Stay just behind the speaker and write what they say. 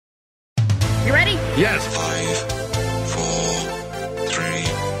You ready? Yes. 5, 4, 3,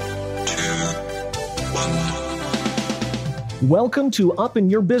 2, 1. Welcome to Up in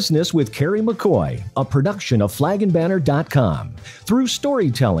Your Business with Kerry McCoy, a production of flagandbanner.com. Through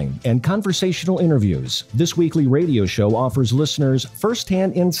storytelling and conversational interviews, this weekly radio show offers listeners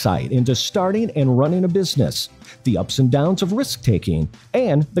firsthand insight into starting and running a business, the ups and downs of risk-taking,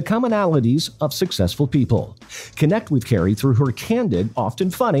 and the commonalities of successful people. Connect with Kerry through her candid,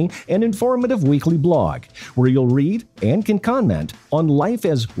 often funny, and informative weekly blog, where you'll read and can comment on life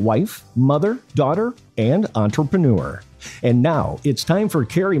as wife, mother, daughter, and entrepreneur. And now it's time for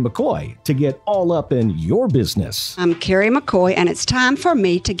Kerry McCoy to get all up in your business. I'm Kerry McCoy, and it's time for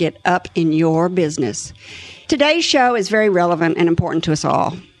me to get up in your business. Today's show is very relevant and important to us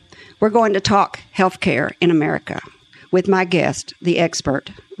all. We're going to talk healthcare in America with my guest, the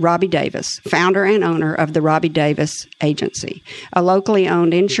expert, Robbi Davis, founder and owner of the Robbi Davis Agency, a locally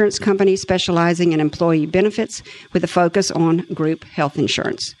owned insurance company specializing in employee benefits with a focus on group health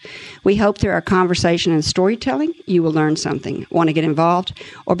insurance. We hope through our conversation and storytelling, you will learn something, want to get involved,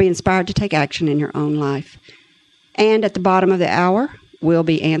 or be inspired to take action in your own life. And at the bottom of the hour, we'll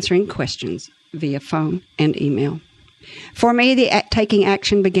be answering questions via phone and email. For me, the taking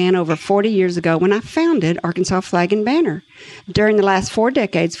action began over 40 years ago when I founded Arkansas Flag and Banner. During the last 4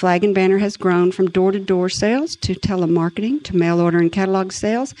 decades, Flag and Banner has grown from door-to-door sales to telemarketing to mail order and catalog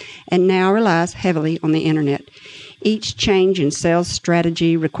sales, and now relies heavily on the internet. Each change in sales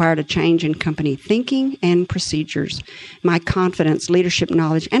strategy required a change in company thinking and procedures. My confidence, leadership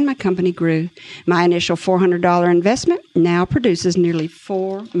knowledge, and my company grew. My initial $400 investment now produces nearly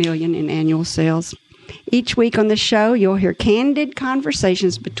 $4 million in annual sales. Each week on the show, you'll hear candid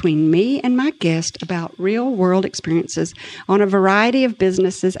conversations between me and my guest about real-world experiences on a variety of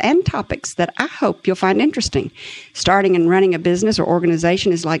businesses and topics that I hope you'll find interesting. Starting and running a business or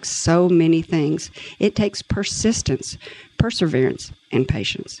organization is like so many things. It takes persistence, perseverance, and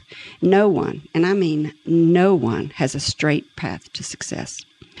patience. No one, and I mean no one, has a straight path to success.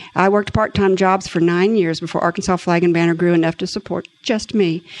 I worked part-time jobs for 9 years before Arkansas Flag and Banner grew enough to support just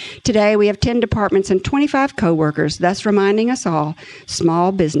me. Today, we have 10 departments and 25 co-workers, thus reminding us all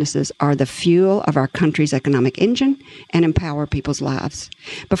small businesses are the fuel of our country's economic engine and empower people's lives.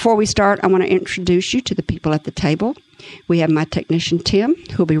 Before we start, I want to introduce you to the people at the table. We have my technician, Tim,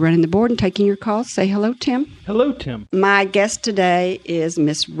 who will be running the board and taking your calls. Say hello, Tim. Hello, Tim. My guest today is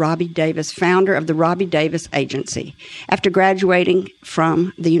Miss Robbi Davis, founder of the Robbi Davis Agency. After graduating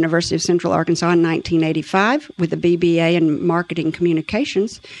from the University of Central Arkansas in 1985 with a BBA in Marketing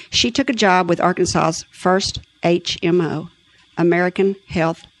Communications, she took a job with Arkansas's first HMO, American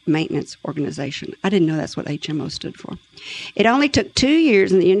Health Maintenance Organization. I didn't know that's what HMO stood for. It only took 2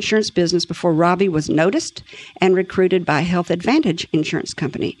 years in the insurance business before Robbi was noticed and recruited by Health Advantage Insurance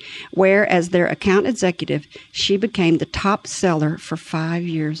Company, where as their account executive, she became the top seller for 5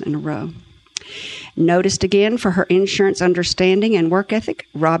 years in a row. Noticed again for her insurance understanding and work ethic,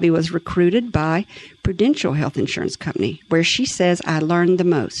 Robbi was recruited by Prudential Health Insurance Company, where she says, I learned the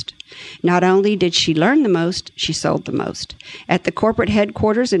most. Not only did she learn the most, she sold the most. At the corporate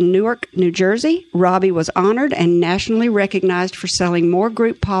headquarters in Newark, New Jersey, Robbi was honored and nationally recognized for selling more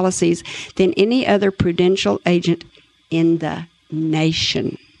group policies than any other Prudential agent in the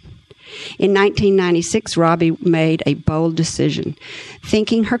nation. In 1996, Robbi made a bold decision.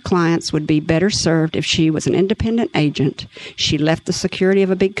 Thinking her clients would be better served if she was an independent agent, she left the security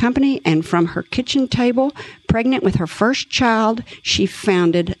of a big company, and from her kitchen table, pregnant with her first child, she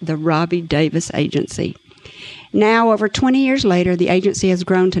founded the Robbi Davis Agency. Now, over 20 years later, the agency has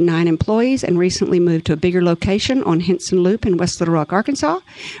grown to 9 employees and recently moved to a bigger location on Henson Loop in West Little Rock, Arkansas.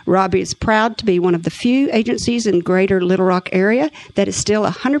 Robbi is proud to be one of the few agencies in greater Little Rock area that is still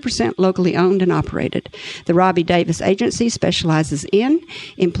 100% locally owned and operated. The Robbi Davis Agency specializes in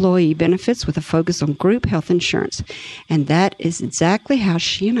employee benefits with a focus on group health insurance. And that is exactly how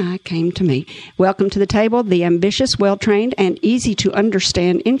she and I came to meet. Welcome to the table, the ambitious, well-trained, and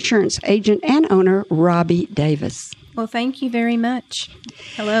easy-to-understand insurance agent and owner, Robbi Davis. Well, thank you very much.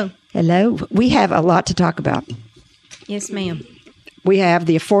 Hello. Hello. We have a lot to talk about. Yes, ma'am. We have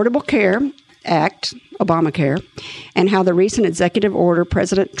the Affordable Care Act, Obamacare, and how the recent executive order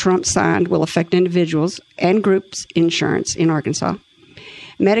President Trump signed will affect individuals and groups insurance in Arkansas,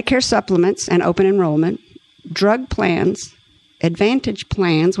 Medicare supplements and open enrollment, drug plans, Advantage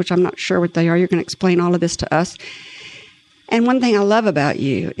plans, which I'm not sure what they are. You're going to explain all of this to us. And one thing I love about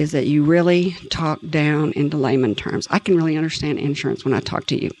you is that you really talk down into layman terms. I can really understand insurance when I talk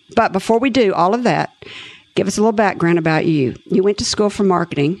to you. But before we do all of that, give us a little background about you. You went to school for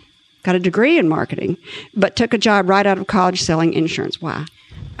marketing, got a degree in marketing, but took a job right out of college selling insurance. Why?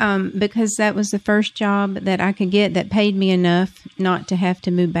 because that was the first job that I could get that paid me enough not to have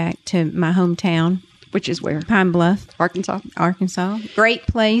to move back to my hometown. Which is where? Pine Bluff. Arkansas. Great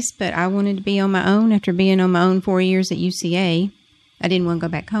place, but I wanted to be on my own after being on my own 4 years at UCA. I didn't want to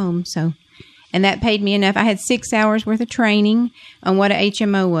go back home, and that paid me enough. I had 6 hours worth of training on what a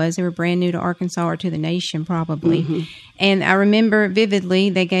HMO was. They were brand new to Arkansas or to the nation, probably. Mm-hmm. And I remember vividly,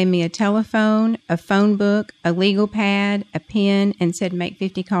 they gave me a telephone, a phone book, a legal pad, a pen, and said make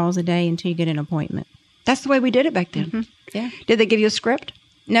 50 calls a day until you get an appointment. That's the way we did it back then. Mm-hmm. Yeah. Did they give you a script?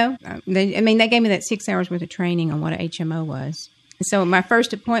 No. They gave me that 6 hours worth of training on what a HMO was. So my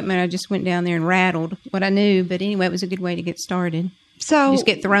first appointment, I just went down there and rattled what I knew. But anyway, it was a good way to get started. So just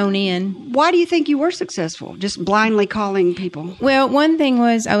get thrown in. Why do you think you were successful? Just blindly calling people? Well, one thing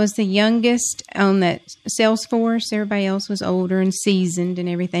was I was the youngest on that sales force. Everybody else was older and seasoned and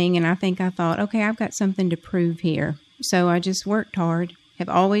everything. And I thought, okay, I've got something to prove here. So I just worked hard. Have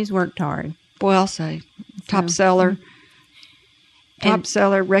always worked hard. Boy, I'll say. Top seller. Top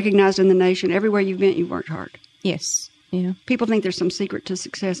seller, recognized in the nation. Everywhere you've been, you've worked hard. Yes. Yeah. People think there's some secret to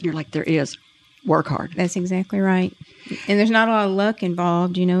success, and you're like, there is. Work hard. That's exactly right. And there's not a lot of luck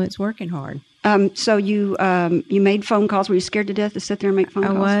involved. It's working hard. So you made phone calls. Were you scared to death to sit there and make phone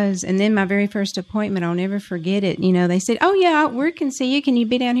calls? I was. And then my very first appointment, I'll never forget it. They said, oh, yeah, we can see you. Can you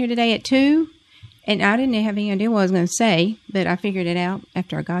be down here today at 2? And I didn't have any idea what I was going to say, but I figured it out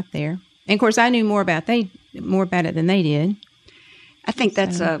after I got there. And, of course, I knew more about it than they did. I think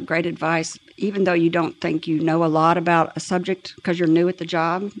that's great advice, even though you don't think you know a lot about a subject because you're new at the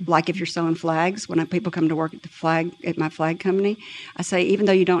job. Like if you're sewing flags, when people come to work at my flag company, I say, even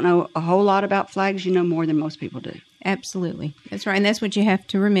though you don't know a whole lot about flags, you know more than most people do. Absolutely. That's right. And that's what you have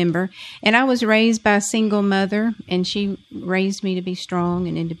to remember. And I was raised by a single mother, and she raised me to be strong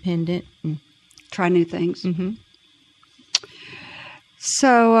and independent. And try new things. Mm-hmm.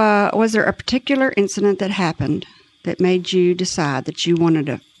 So was there a particular incident that happened that made you decide that you wanted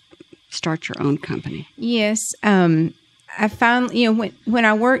to start your own company? Yes. I finally, when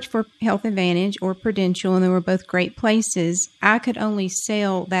I worked for Health Advantage or Prudential, and they were both great places, I could only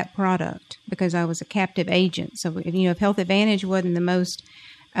sell that product because I was a captive agent. So, if Health Advantage wasn't the most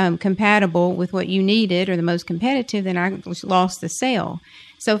compatible with what you needed or the most competitive, then I lost the sale.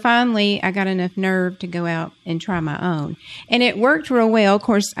 So finally, I got enough nerve to go out and try my own. And it worked real well. Of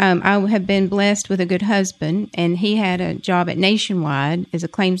course, I have been blessed with a good husband, and he had a job at Nationwide as a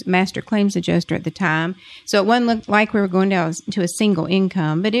master claims adjuster at the time. So it wasn't look like we were going down to a single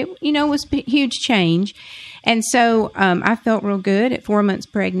income, but it, was a huge change. And so I felt real good at 4 months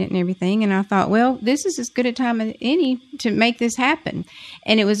pregnant and everything. And I thought, well, this is as good a time as any to make this happen.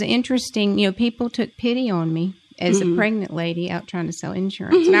 And it was interesting, people took pity on me as a pregnant lady out trying to sell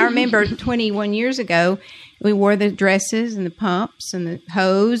insurance. And I remember 21 years ago, we wore the dresses and the pumps and the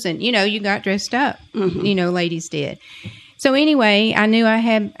hose, and, you got dressed up, ladies did. So anyway, I knew I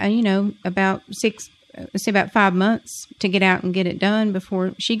had, about 5 months to get out and get it done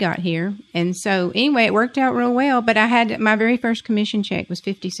before she got here. And so anyway, it worked out real well, but I had my very first commission check was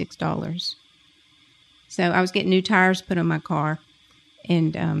 $56. So I was getting new tires put on my car.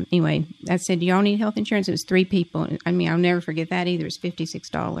 And anyway, I said, do y'all need health insurance? It was 3 people. I mean, I'll never forget that either. It was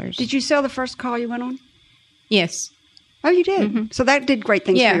 $56. Did you sell the first call you went on? Yes. Oh, you did? Mm-hmm. So that did great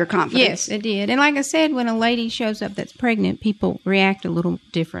things for your confidence. Yes, it did. And like I said, when a lady shows up that's pregnant, people react a little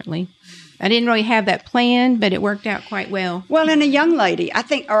differently. I didn't really have that planned, but it worked out quite well. Well, and a young lady, I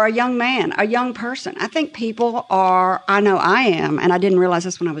think, or a young man, a young person, I think people are, I know I am, and I didn't realize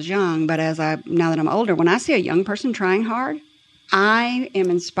this when I was young, but now that I'm older, when I see a young person trying hard, I am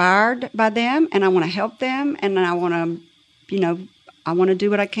inspired by them, and I want to help them, and I want to, I want to do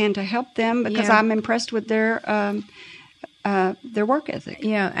what I can to help them because I'm impressed with their work ethic.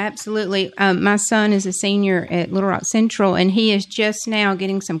 Yeah, absolutely. My son is a senior at Little Rock Central, and he is just now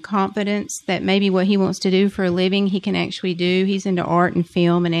getting some confidence that maybe what he wants to do for a living, he can actually do. He's into art and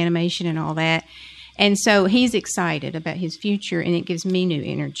film and animation and all that. And so he's excited about his future, and it gives me new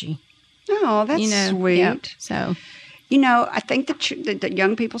energy. Oh, that's sweet. Yep. So, I think that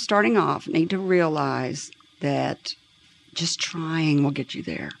young people starting off need to realize that just trying will get you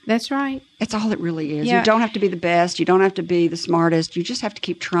there. That's right. It's all it really is. Yeah. You don't have to be the best. You don't have to be the smartest. You just have to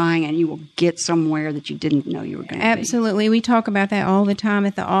keep trying, and you will get somewhere that you didn't know you were going to be. Absolutely. We talk about that all the time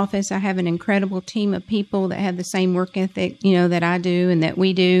at the office. I have an incredible team of people that have the same work ethic, that I do and that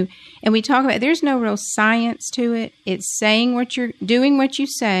we do. And we talk about there's no real science to it. It's saying doing what you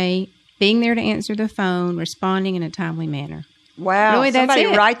say, being there to answer the phone, responding in a timely manner. Wow. Really, that's somebody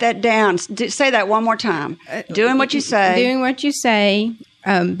it. Write that down. Say that one more time. Doing what you say. Doing what you say,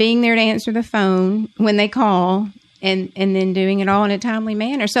 being there to answer the phone when they call, and then doing it all in a timely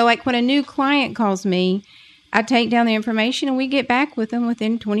manner. So like when a new client calls me, I take down the information and we get back with them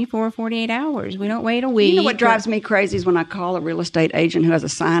within 24 48 hours. We don't wait a week. You know what drives me crazy is when I call a real estate agent who has a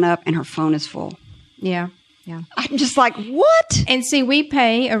sign up and her phone is full. Yeah. I'm just like, what? And see, we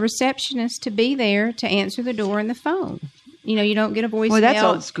pay a receptionist to be there to answer the door and the phone. You don't get a voicemail. Well, that's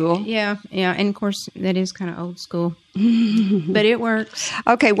old school. Yeah. And of course, that is kind of old school. But it works.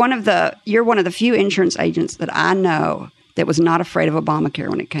 Okay, you're one of the few insurance agents that I know that was not afraid of Obamacare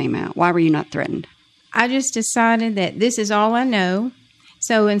when it came out. Why were you not threatened? I just decided that this is all I know.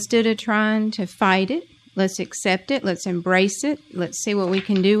 So instead of trying to fight it, let's accept it. Let's embrace it. Let's see what we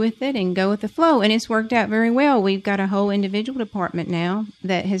can do with it and go with the flow. And it's worked out very well. We've got a whole individual department now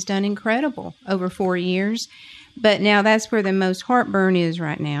that has done incredible over 4 years. But now that's where the most heartburn is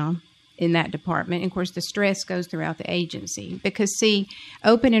right now in that department. And of course, the stress goes throughout the agency because, see,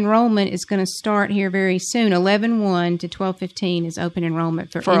 open enrollment is going to start here very soon. 11/1 to 12/15 is open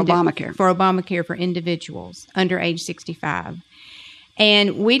enrollment for Obamacare. For Obamacare for individuals under age 65.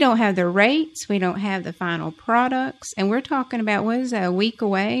 And we don't have the rates. We don't have the final products. And we're talking about, what is that, a week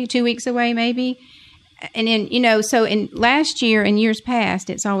away, 2 weeks away maybe? And then, so in last year and years past,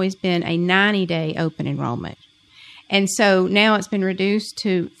 it's always been a 90-day open enrollment. And so now it's been reduced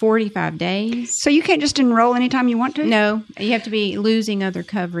to 45 days. So you can't just enroll anytime you want to? No. You have to be losing other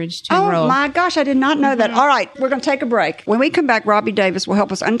coverage to enroll. Oh, my gosh. I did not know that. All right. We're going to take a break. When we come back, Robbi Davis will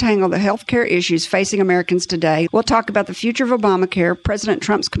help us untangle the health care issues facing Americans today. We'll talk about the future of Obamacare, President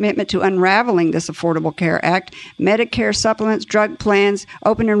Trump's commitment to unraveling this Affordable Care Act, Medicare supplements, drug plans,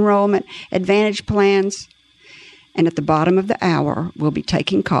 open enrollment, Advantage plans. And at the bottom of the hour, we'll be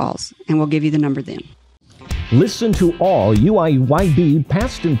taking calls, and we'll give you the number then. Listen to all UIYB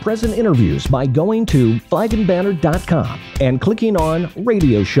past and present interviews by going to flagandbanner.com and clicking on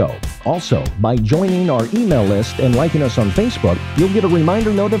Radio Show. Also, by joining our email list and liking us on Facebook, you'll get a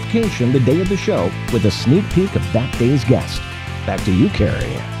reminder notification the day of the show with a sneak peek of that day's guest. Back to you,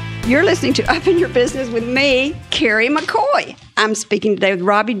 Kerry. You're listening to Up in Your Business with me, Kerry McCoy. I'm speaking today with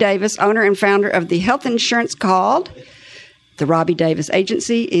Robbi Davis, owner and founder of the health insurance called the Robbi Davis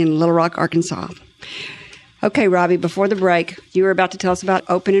Agency in Little Rock, Arkansas. Okay, Robbi, before the break, you were about to tell us about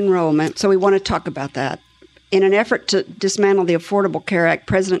open enrollment, so we want to talk about that. In an effort to dismantle the Affordable Care Act,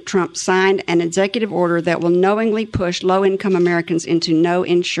 President Trump signed an executive order that will knowingly push low-income Americans into no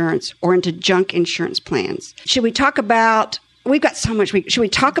insurance or into junk insurance plans. Should we talk about... We've got so much. Should we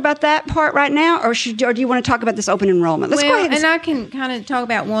talk about that part right now, or do you want to talk about this open enrollment? Let's go ahead. And I can kind of talk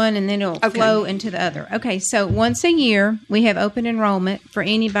about one, and then it'll flow into the other. Okay, so once a year, we have open enrollment for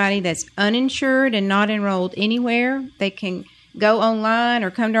anybody that's uninsured and not enrolled anywhere. They can go online or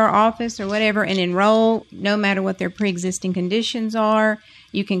come to our office or whatever and enroll, no matter what their pre-existing conditions are.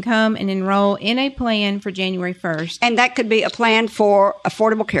 You can come and enroll in a plan for January 1st. And that could be a plan for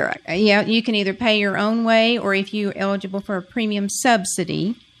Affordable Care Act. Yeah, you can either pay your own way, or if you're eligible for a premium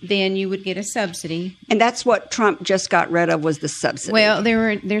subsidy, then you would get a subsidy. And that's what Trump just got rid of, was the subsidy. Well,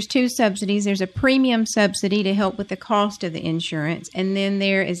 there's two subsidies. There's a premium subsidy to help with the cost of the insurance, and then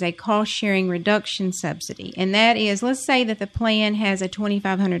there is a cost-sharing reduction subsidy. And that is, let's say that the plan has a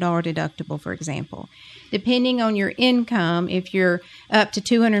 $2,500 deductible, for example. Depending on your income, if you're up to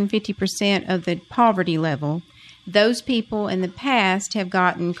 250% of the poverty level, those people in the past have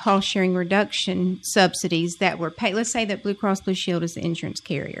gotten cost-sharing reduction subsidies that were paid. Let's say that Blue Cross Blue Shield is the insurance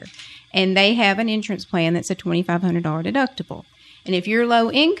carrier, and they have an insurance plan that's a $2,500 deductible. And if you're low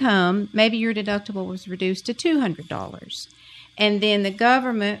income, maybe your deductible was reduced to $200. And then the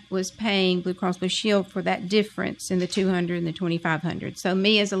government was paying Blue Cross Blue Shield for that difference in the $200 and the $2,500. So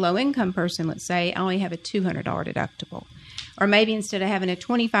me as a low-income person, let's say, I only have a $200 deductible. Or maybe instead of having a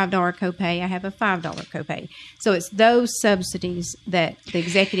 $25 copay, I have a $5 copay. So it's those subsidies that the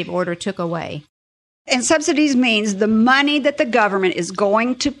executive order took away. And subsidies means the money that the government is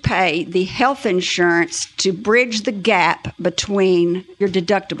going to pay the health insurance to bridge the gap between your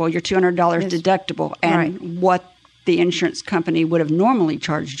deductible, your $200 deductible, and what the insurance company would have normally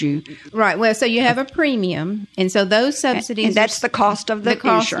charged you. Right. Well, so you have a premium, and so those subsidies... And that's the cost of the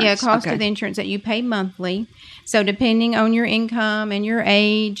insurance. Yeah, cost of the insurance that you pay monthly. So depending on your income and your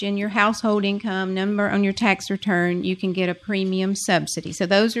age and your household income number on your tax return, you can get a premium subsidy. So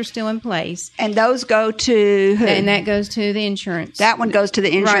those are still in place. And those go to who? And that goes to the insurance. That one goes to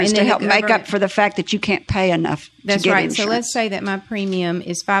the insurance to help make up for the fact that you can't pay enough to get insurance. So let's say that my premium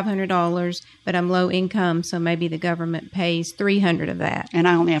is $500, but I'm low income, so maybe the government pays $300 of that. And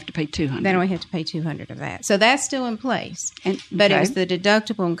I only have to pay $200. Then I only have to pay $200 of that. So that's still in place. But it was the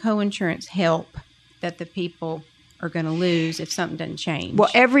deductible and coinsurance help that the people are going to lose if something doesn't change. Well,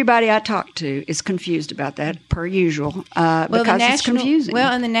 everybody I talk to is confused about that, per usual, because it's confusing.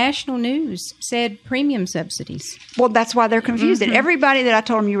 Well, and the national news said premium subsidies. Well, that's why they're confused. And everybody that I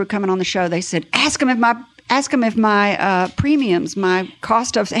told them you were coming on the show, they said, ask them if my premiums, my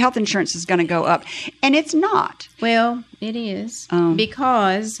cost of health insurance is going to go up. And it's not. Well, it is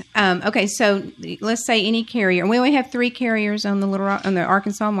because, so let's say any carrier. We only have 3 carriers on the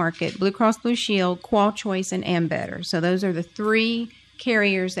Arkansas market: Blue Cross Blue Shield, Qual Choice, and Ambetter. So those are the 3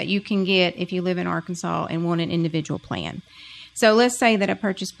 carriers that you can get if you live in Arkansas and want an individual plan. So let's say that I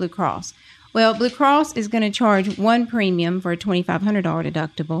purchased Blue Cross. Well, Blue Cross is going to charge one premium for a $2,500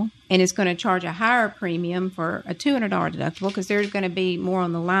 deductible, and it's going to charge a higher premium for a $200 deductible because there's going to be more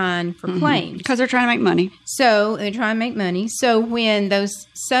on the line for claims. Because they're trying to make money. So they're trying to make money. So when those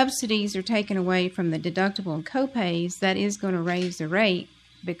subsidies are taken away from the deductible and copays, that is going to raise the rate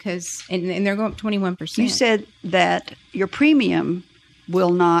because, and they're going up 21%. You said that your premium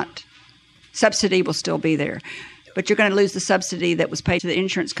subsidy will still be there. But you're going to lose the subsidy that was paid to the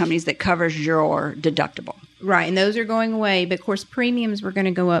insurance companies that covers your deductible. Right, and those are going away. But, of course, premiums were going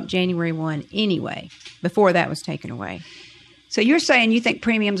to go up January 1 anyway, before that was taken away. So you're saying you think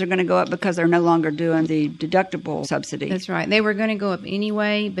premiums are going to go up because they're no longer doing the deductible subsidy. That's right. They were going to go up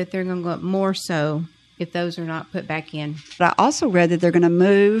anyway, but they're going to go up more so if those are not put back in. But I also read that they're going to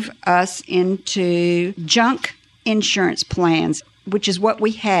move us into junk insurance plans, which is what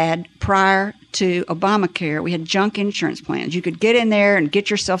we had prior to Obamacare. We had junk insurance plans. You could get in there and get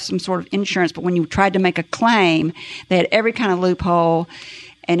yourself some sort of insurance, but when you tried to make a claim, they had every kind of loophole,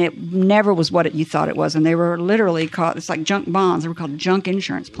 and it never was what you thought it was. And they were literally called, it's like junk bonds. They were called junk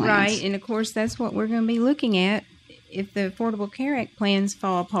insurance plans. Right, and of course, that's what we're going to be looking at if the Affordable Care Act plans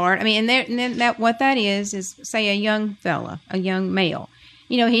fall apart. I mean, and then what that is, say, a young fella, a young male.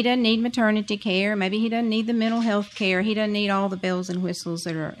 You know, he doesn't need maternity care. Maybe he doesn't need the mental health care. He doesn't need all the bells and whistles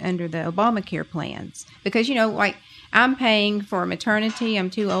that are under the Obamacare plans. Because, you know, like I'm paying for maternity. I'm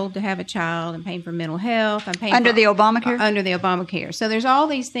too old to have a child. I'm paying for mental health. I'm paying under the Obamacare? Under the Obamacare. So there's all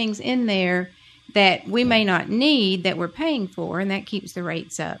these things in there that we may not need that we're paying for, and that keeps the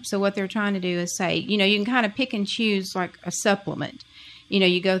rates up. So what they're trying to do is say, you know, you can kind of pick and choose like a supplement. You know,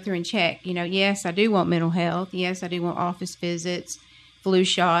 you go through and check, you know, yes, I do want mental health. Yes, I do want office visits. Flu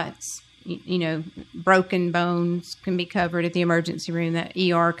shots, you know, broken bones can be covered at the emergency room, that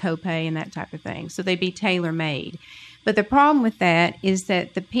ER copay and that type of thing. So they'd be tailor-made. But the problem with that is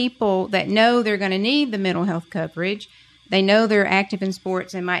that the people that know they're going to need the mental health coverage, they know they're active in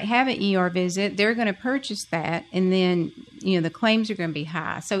sports and might have an ER visit, they're going to purchase that, and then, you know, the claims are going to be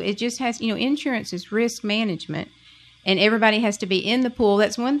high. So it just has, you know, insurance is risk management, and everybody has to be in the pool.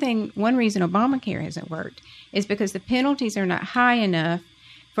 That's one reason Obamacare hasn't worked, is because the penalties are not high enough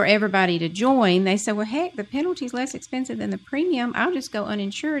for everybody to join. They say, well, heck, the penalty's less expensive than the premium. I'll just go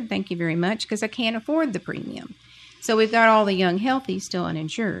uninsured, thank you very much, because I can't afford the premium. So we've got all the young healthy still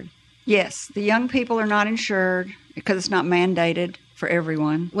uninsured. Yes, the young people are not insured because it's not mandated for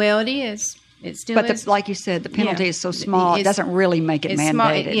everyone. Well, it is. It still is. But like you said, the penalty is so small, it doesn't really make it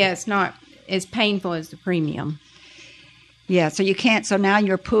mandated. It's not as painful as the premium. Yeah, so you can't. So now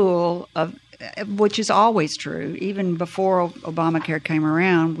your pool of, which is always true, even before Obamacare came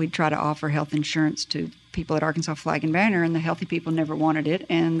around, we'd try to offer health insurance to people at Arkansas Flag and Banner, and the healthy people never wanted it,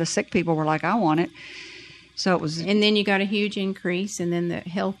 and the sick people were like, I want it. So it was, and then you got a huge increase, and then the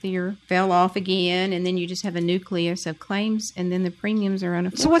healthier fell off again, and then you just have a nucleus of claims, and then the premiums are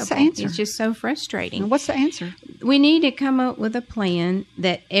unaffordable. So what's the answer? It's just so frustrating. What's the answer? We need to come up with a plan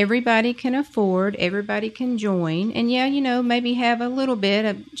that everybody can afford, everybody can join, and yeah, you know, maybe have a little bit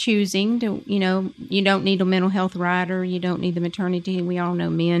of choosing to, you know, you don't need a mental health rider, you don't need the maternity, and we all know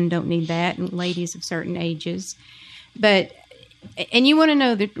men don't need that, and ladies of certain ages, but. And you want to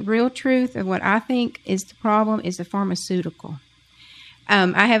know the real truth of what I think is the problem is the pharmaceutical.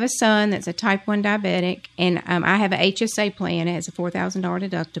 I have a son that's a type 1 diabetic, and I have an HSA plan. It has a $4,000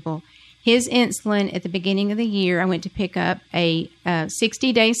 deductible. His insulin at the beginning of the year, I went to pick up a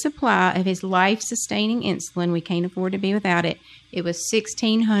 60-day supply of his life-sustaining insulin. We can't afford to be without it. It was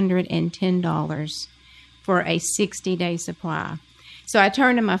 $1,610 for a 60-day supply. So I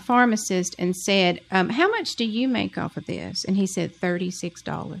turned to my pharmacist and said, how much do you make off of this? And he said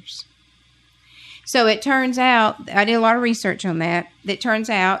 $36. So it turns out, I did a lot of research on that. It turns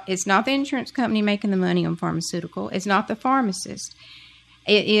out it's not the insurance company making the money on pharmaceutical. It's not the pharmacist.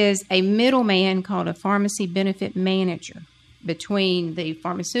 It is a middleman called a pharmacy benefit manager between the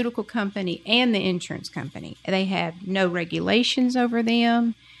pharmaceutical company and the insurance company. They have no regulations over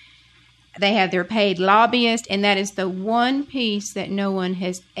them. They have their paid lobbyists, and that is the one piece that no one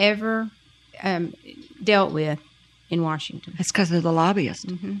has ever dealt with in Washington. That's because they're the lobbyists.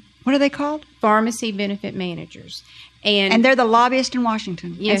 What are they called? Pharmacy benefit managers. And they're the lobbyists in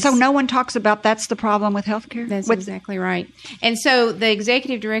Washington. Yes. And so no one talks about that's the problem with health care? That's exactly right. And so the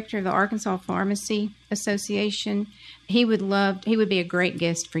executive director of the Arkansas Pharmacy Association, he would be a great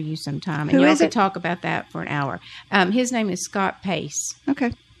guest for you sometime. And y'all could talk about that for an hour. His name is Scott Pace.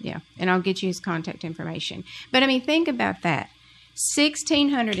 Okay. Yeah. And I'll get you his contact information. But, I mean, think about that.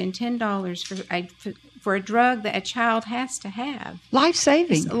 $1,610 for a drug that a child has to have.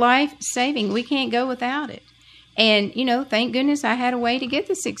 Life-saving. It's life-saving. We can't go without it. And, thank goodness I had a way to get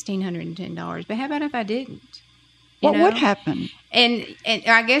the $1,610. But how about if I didn't? What would happen? And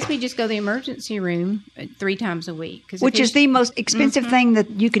I guess we just go to the emergency room 3 times a week. Which is the most expensive thing that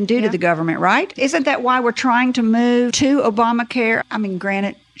you can do to the government, right? Isn't that why we're trying to move to Obamacare? I mean,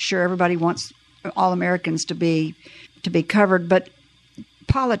 granted, sure, everybody wants all Americans to be covered, but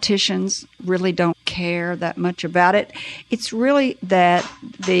politicians really don't care that much about it. It's really that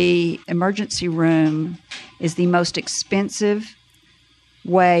the emergency room is the most expensive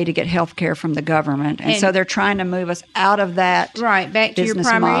way to get health care from the government. And so they're trying to move us out of that back to your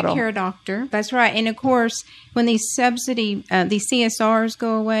primary model. Care doctor. That's right. And, of course, when these these CSRs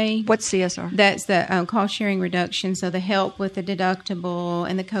go away. What's CSR? That's the cost-sharing reduction, so the help with the deductible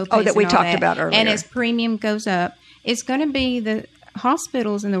and the copays that we talked about earlier. And as premium goes up, it's going to be the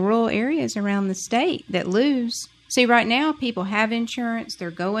hospitals in the rural areas around the state that lose. See, right now, people have insurance.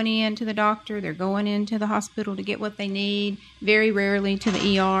 They're going in to the doctor. They're going into the hospital to get what they need, very rarely to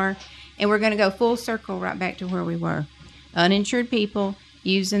the ER. And we're going to go full circle right back to where we were. Uninsured people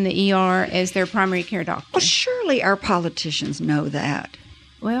using the ER as their primary care doctor. Well, surely our politicians know that.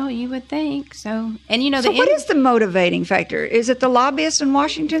 Well, you would think so. And so what is the motivating factor? Is it the lobbyists in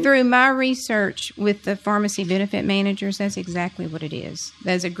Washington? Through my research with the pharmacy benefit managers, that's exactly what it is.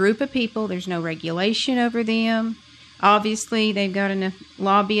 There's a group of people. There's no regulation over them. Obviously, they've got enough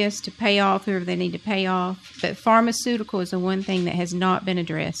lobbyists to pay off whoever they need to pay off. But pharmaceutical is the one thing that has not been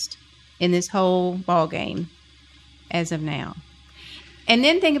addressed in this whole ballgame as of now. And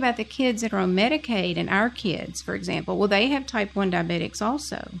then think about the kids that are on Medicaid and our kids, for example. Well, they have type 1 diabetics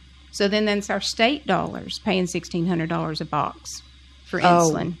also. So then that's our state dollars paying $1,600 a box for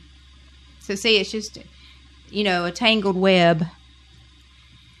insulin. So see, it's just, a tangled web.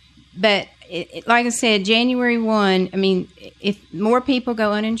 But like I said, January 1, I mean, if more people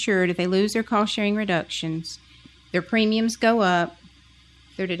go uninsured, if they lose their cost-sharing reductions, their premiums go up,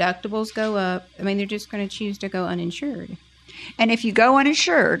 their deductibles go up. I mean, they're just going to choose to go uninsured. And if you go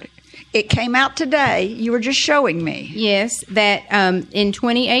uninsured, it came out today, you were just showing me. Yes, that in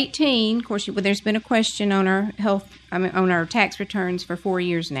 2018, of course, there's been a question on on our tax returns for 4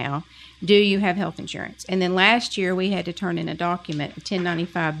 years now. Do you have health insurance? And then last year, we had to turn in a document, a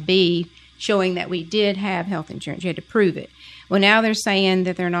 1095B, showing that we did have health insurance. You had to prove it. Well, now they're saying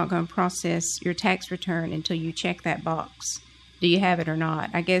that they're not going to process your tax return until you check that box. Do you have it or not?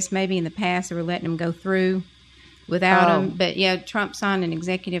 I guess maybe in the past they were letting them go through without them. But, yeah, Trump signed an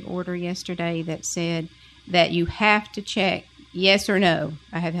executive order yesterday that said that you have to check yes or no,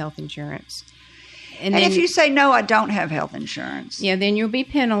 I have health insurance. And then, if you say, no, I don't have health insurance. Yeah, then you'll be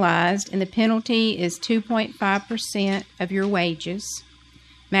penalized, and the penalty is 2.5% of your wages,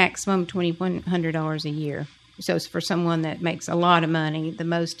 maximum $2,100 a year. So it's for someone that makes a lot of money, the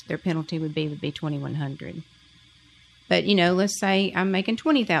most their penalty would be $2,100. But, let's say I'm making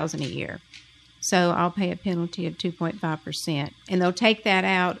 $20,000 a year. So I'll pay a penalty of 2.5%. And they'll take that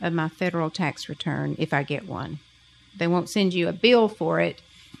out of my federal tax return if I get one. They won't send you a bill for it.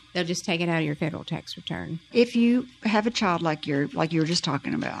 They'll just take it out of your federal tax return. If you have a child like you were just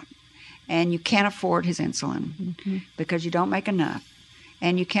talking about, and you can't afford his insulin because you don't make enough,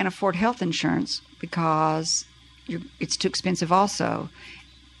 and you can't afford health insurance because it's too expensive also.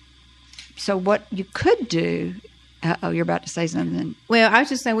 So what you could do... you're about to say something. Well, I was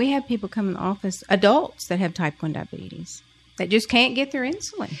just saying we have people come in the office, adults that have type 1 diabetes, that just can't get their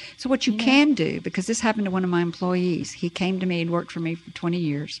insulin. So what you can do, because this happened to one of my employees. He came to me, he'd worked for me for 20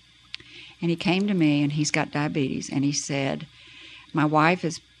 years, and he came to me, and he's got diabetes, and he said, my wife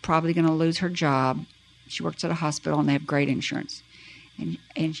is probably going to lose her job. She works at a hospital, and they have great insurance.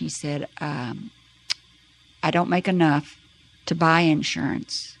 And she said, I don't make enough to buy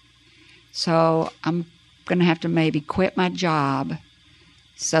insurance, so I'm going to have to maybe quit my job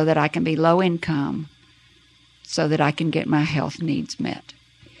so that I can be low income so that I can get my health needs met.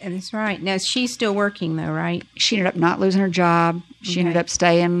 And that's right. Now, she's still working, though, right? She ended up not losing her job. She ended up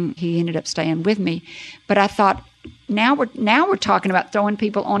staying. He ended up staying with me. But I thought, now we're talking about throwing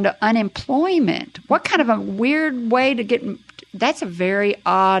people onto unemployment. What kind of a weird way to get that's a very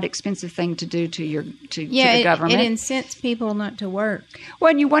odd, expensive thing to do to the government. It incents people not to work.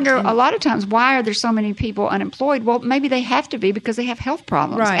 Well, and you wonder a lot of times, why are there so many people unemployed? Well, maybe they have to be because they have health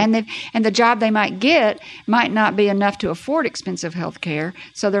problems. Right. And the job they might get might not be enough to afford expensive health care.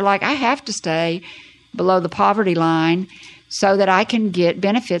 So they're like, I have to stay below the poverty line so that I can get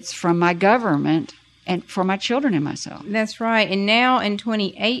benefits from my government and for my children and myself. That's right. And now in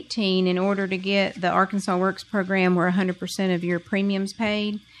 2018, in order to get the Arkansas Works program where 100% of your premiums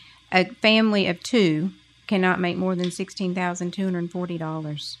paid, a family of two cannot make more than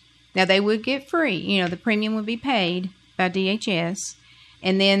 $16,240. Now, they would get free. The premium would be paid by DHS,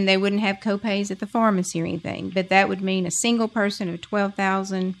 and then they wouldn't have copays at the pharmacy or anything. But that would mean a single person of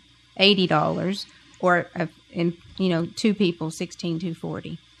 $12,080 or, two people,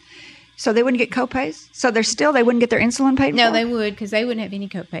 $16,240. So they wouldn't get copays? So they wouldn't get their insulin paid for? No, they would, because they wouldn't have any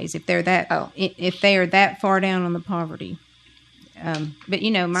copays if they're that far down on the poverty. But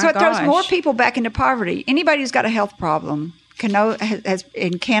my so it gosh. throws more people back into poverty. Anybody who's got a health problem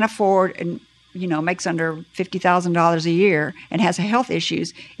can't afford and makes under $50,000 a year and has health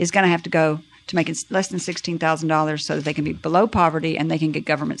issues is going to have to go to make it less than $16,000 so that they can be below poverty and they can get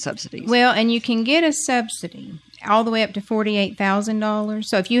government subsidies. Well, and you can get a subsidy all the way up to $48,000.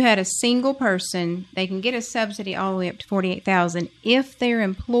 So if you had a single person, they can get a subsidy all the way up to $48,000 if their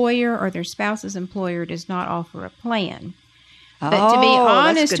employer or their spouse's employer does not offer a plan. But to be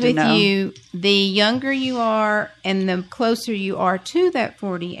honest with you, the younger you are and the closer you are to that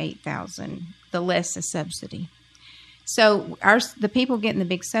 $48,000, the less the subsidy. So the people getting the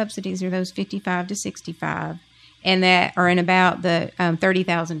big subsidies are those 55 to 65, and that are in about the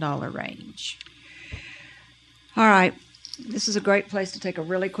 $30,000 range. All right. This is a great place to take a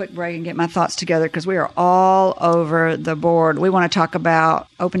really quick break and get my thoughts together because we are all over the board. We want to talk about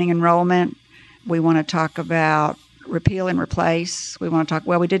opening enrollment. We want to talk about repeal and replace. We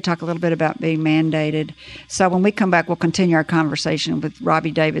did talk a little bit about being mandated. So when we come back, we'll continue our conversation with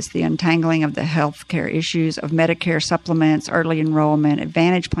Robbi Davis, the untangling of the health care issues of Medicare supplements, early enrollment,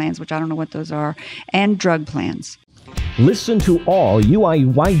 advantage plans, which I don't know what those are, and drug plans. Listen to all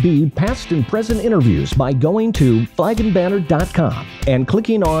UIYB past and present interviews by going to flagandbanner.com and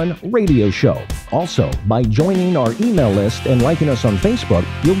clicking on Radio Show. Also, by joining our email list and liking us on Facebook,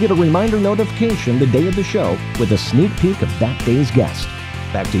 you'll get a reminder notification the day of the show with a sneak peek of that day's guest.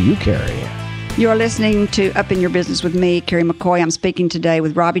 Back to you, Kerry. You're listening to Up in Your Business with me, Kerry McCoy. I'm speaking today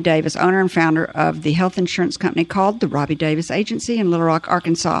with Robbi Davis, owner and founder of the health insurance company called the Robbi Davis Agency in Little Rock,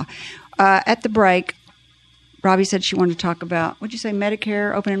 Arkansas. At the break, Robbi said she wanted to talk about, what'd you say,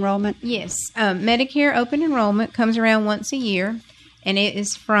 Medicare open enrollment? Yes. Medicare open enrollment comes around once a year, and it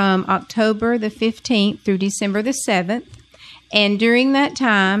is from October the 15th through December the 7th. And during that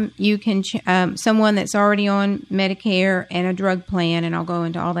time, you can someone that's already on Medicare and a drug plan, and I'll go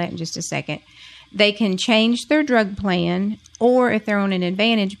into all that in just a second, they can change their drug plan, or if they're on an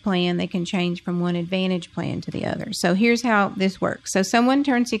advantage plan, they can change from one advantage plan to the other. So here's how this works. So someone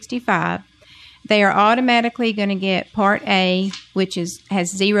turns 65. They are automatically going to get Part A, which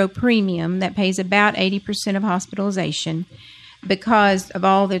has zero premium, that pays about 80% of hospitalization because of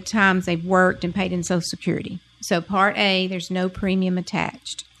all the times they've worked and paid in Social Security. So Part A, there's no premium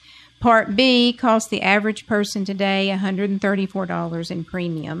attached. Part B costs the average person today $134 in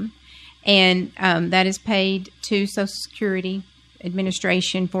premium, and that is paid to Social Security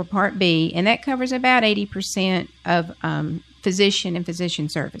Administration for Part B, and that covers about 80% of physician and physician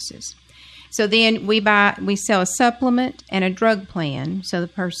services. So then we sell a supplement and a drug plan so the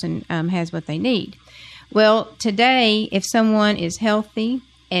person has what they need. Well, today, if someone is healthy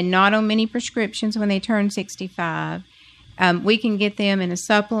and not on many prescriptions when they turn 65, we can get them in a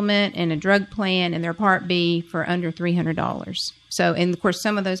supplement and a drug plan and their Part B for under $300. So, and of course,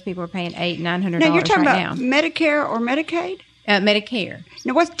 some of those people are paying $800, $900 Now, you're talking right about now. Medicare or Medicaid? Medicare.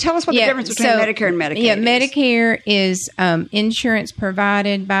 Now, tell us what the difference between Medicare and Medicaid is. Medicare is insurance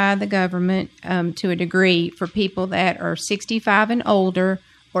provided by the government to a degree for people that are 65 and older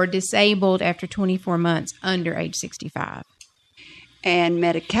or disabled after 24 months under age 65. And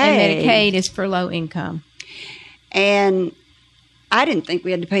Medicaid is for low income. And I didn't think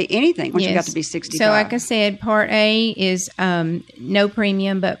we had to pay anything once you got to be 65. So like I said, Part A is no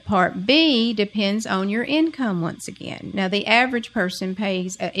premium, but Part B depends on your income once again. Now, the average person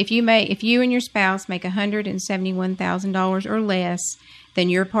pays, if you and your spouse make $171,000 or less, then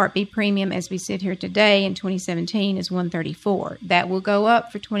your Part B premium, as we sit here today in 2017, is $134. That will go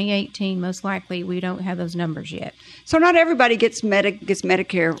up for 2018. Most likely, we don't have those numbers yet. So not everybody gets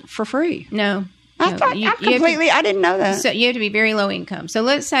Medicare for free. No. I didn't know that. So you have to be very low income. So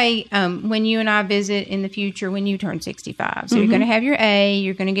let's say when you and I visit in the future, when you turn 65. So you're going to have your A,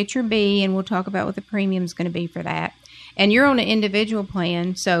 you're going to get your B, and we'll talk about what the premium is going to be for that. And you're on an individual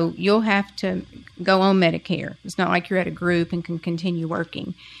plan, so you'll have to go on Medicare. It's not like you're at a group and can continue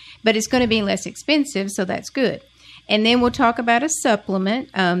working. But it's going to be less expensive, so that's good. And then we'll talk about a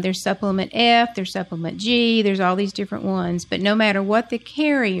supplement. There's supplement F, there's supplement G, there's all these different ones. But no matter what the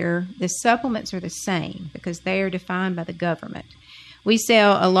carrier, the supplements are the same because they are defined by the government. We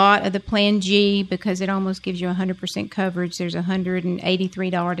sell a lot of the Plan G because it almost gives you 100% coverage. There's a $183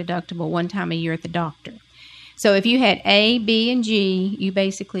 deductible one time a year at the doctor. So if you had A, B, and G, you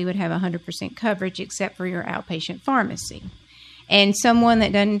basically would have 100% coverage except for your outpatient pharmacy. And someone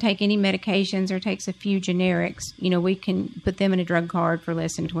that doesn't take any medications or takes a few generics, we can put them in a drug card for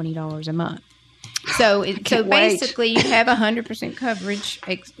less than $20 a month. So basically you have 100% coverage,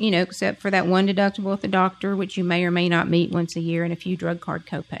 except for that one deductible at the doctor, which you may or may not meet once a year, and a few drug card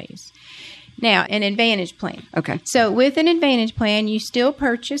copays. Now, an Advantage plan. Okay. So with an Advantage plan, you still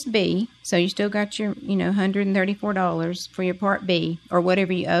purchase B. So you still got your, $134 for your Part B or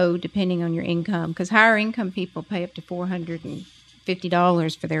whatever you owe, depending on your income. Because higher income people pay up to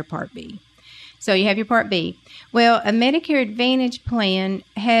 $450 for their Part B. So you have your Part B. Well, a Medicare Advantage plan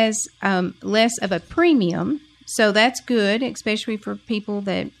has less of a premium. So that's good, especially for people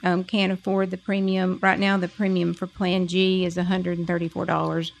that can't afford the premium. Right now, the premium for Plan G is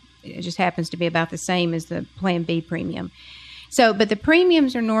 $134. It just happens to be about the same as the Plan B premium. So, but the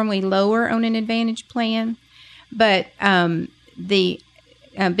premiums are normally lower on an Advantage plan, but the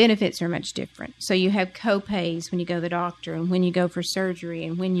benefits are much different. So you have copays when you go to the doctor and when you go for surgery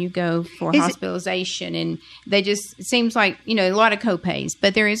and when you go for hospitalization. And they just, it seems like, a lot of copays.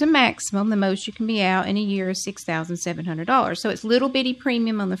 But there is a maximum. The most you can be out in a year is $6,700. So it's little bitty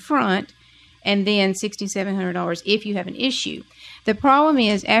premium on the front and then $6,700 if you have an issue. The problem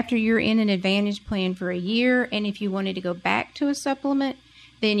is after you're in an Advantage plan for a year, and if you wanted to go back to a supplement,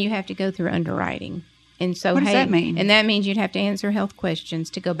 then you have to go through underwriting. And so, what does that mean? And that means you'd have to answer health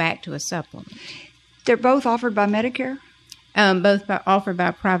questions to go back to a supplement. They're both offered by Medicare? Offered by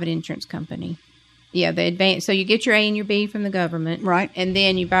a private insurance company. Yeah, the advance. So you get your A and your B from the government, right? And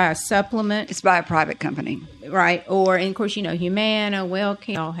then you buy a supplement. It's by a private company, right? Or, and of course, Humana,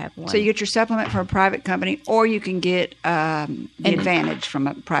 WellCare, all have one. So you get your supplement from a private company, or you can get the Advantage from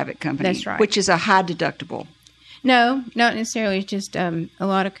a private company. That's right. Which is a high deductible. No, not necessarily. It's just a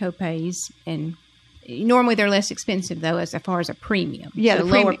lot of copays, and normally they're less expensive though, as far as a premium. Yeah, so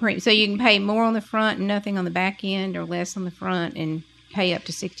lower premium. So you can pay more on the front and nothing on the back end, or less on the front and pay up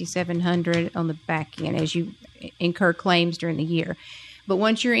to $6,700 on the back end as you incur claims during the year. But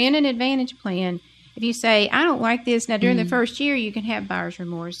once you're in an Advantage plan, if you say, I don't like this, now during the first year you can have buyer's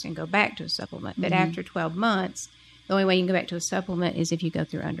remorse and go back to a supplement. But after 12 months, the only way you can go back to a supplement is if you go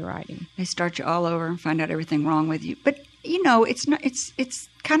through underwriting. They start you all over and find out everything wrong with you. But it's not. It's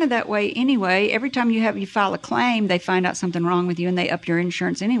kind of that way anyway. Every time you file a claim, they find out something wrong with you and they up your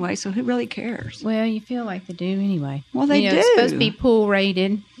insurance anyway. So who really cares? Well, you feel like they do anyway. Well, they do. It's supposed to be pool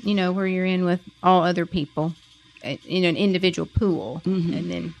rated. Where you're in with all other people in an individual pool, and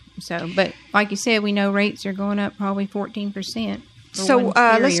then But like you said, we know rates are going up probably 14%. So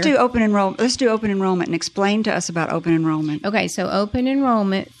let's do open enrollment. Let's do open enrollment and explain to us about open enrollment. Okay, so open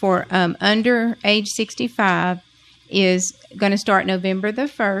enrollment for under age 65 is going to start November the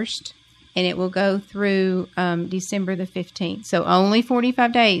 1st, and it will go through December the 15th. So only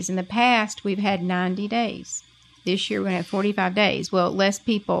 45 days. In the past, we've had 90 days. This year, we're going to have 45 days. Well, less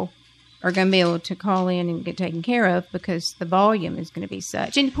people are going to be able to call in and get taken care of because the volume is going to be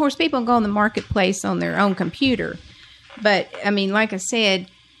such. And, of course, people can go on the marketplace on their own computer. But, like I said,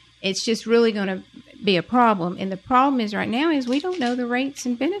 it's just really going to be a problem. And the problem is right now is we don't know the rates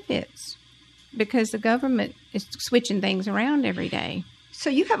and benefits because the government is switching things around every day. So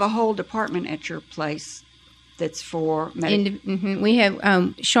you have a whole department at your place that's for Medicare. We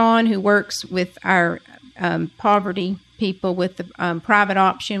have Sean, who works with our poverty people with the private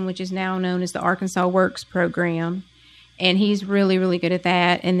option, which is now known as the Arkansas Works program. And he's really, really good at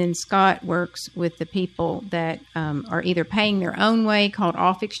that. And then Scott works with the people that are either paying their own way, called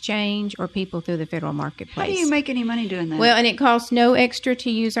off exchange, or people through the federal marketplace. How do you make any money doing that? Well, and it costs no extra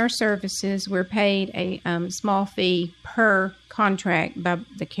to use our services. We're paid a small fee per contract by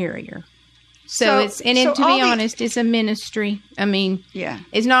the carrier. So to be honest, it's a ministry.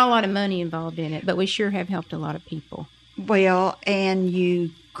 It's not a lot of money involved in it, but we sure have helped a lot of people. Well, and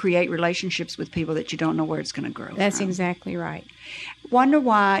you create relationships with people that you don't know where it's going to grow. That's from. exactly right. Wonder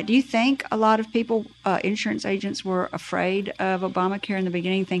why? Do you think a lot of people, insurance agents, were afraid of Obamacare in the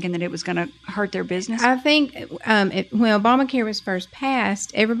beginning, thinking that it was going to hurt their business? I think when Obamacare was first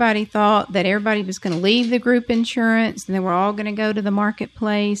passed, everybody thought that everybody was going to leave the group insurance and they were all going to go to the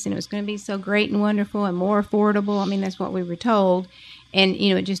marketplace and it was going to be so great and wonderful and more affordable. I mean, that's what we were told. And,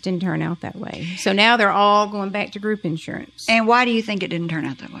 it just didn't turn out that way. So now they're all going back to group insurance. And why do you think it didn't turn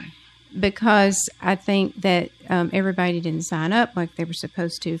out that way? Because I think that everybody didn't sign up like they were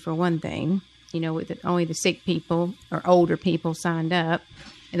supposed to, for one thing. Only the sick people or older people signed up.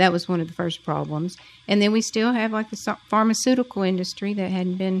 And that was one of the first problems. And then we still have like the pharmaceutical industry that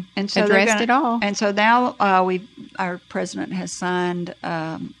hadn't been addressed at all. And so now our president has signed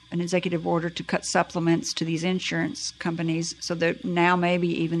an executive order to cut supplements to these insurance companies, so that now maybe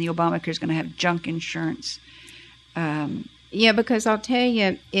even the Obamacare is going to have junk insurance. Yeah, because I'll tell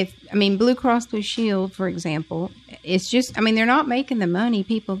you, Blue Cross Blue Shield, for example, it's just, they're not making the money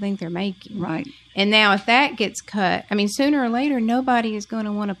people think they're making. Right. And now if that gets cut, sooner or later, nobody is going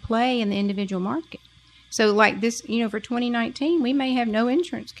to want to play in the individual market. So like this, for 2019, we may have no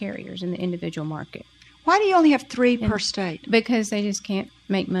insurance carriers in the individual market. Why do you only have 3 per state? Because they just can't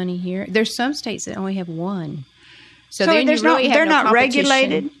make money here. There's some states that only have 1. So they're not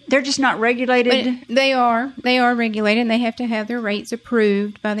regulated. They're just not regulated. But they are regulated, and they have to have their rates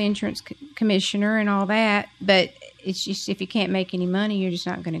approved by the insurance commissioner and all that. But it's just, if you can't make any money, you're just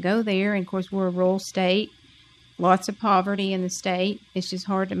not going to go there. And of course, we're a rural state, lots of poverty in the state. It's just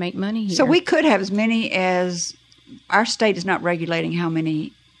hard to make money here. So we could have as many as our state is not regulating how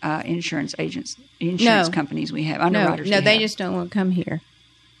many insurance companies we have, underwriters. No, they just don't want to come here.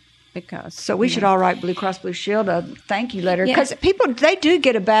 So we should all write Blue Cross Blue Shield a thank you letter, because people, they do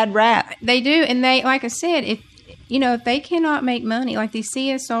get a bad rap. They do, and they, like I said, if they cannot make money, like these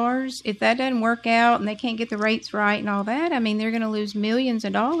CSRs, if that doesn't work out and they can't get the rates right and all that, they're going to lose millions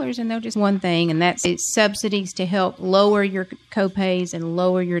of dollars, and they'll just one thing, and that's subsidies to help lower your copays and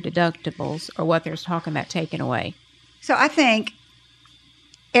lower your deductibles, or what they're talking about taking away. So I think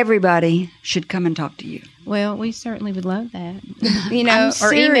everybody should come and talk to you. Well, we certainly would love that.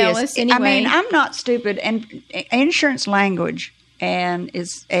 Or email us anyway. I'm not stupid, and insurance language and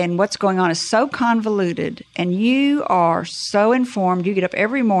what's going on is so convoluted, and you are so informed. You get up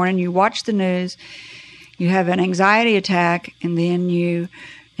every morning, you watch the news, you have an anxiety attack, and then you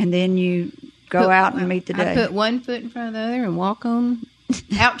go out and meet the day. I put one foot in front of the other and walk on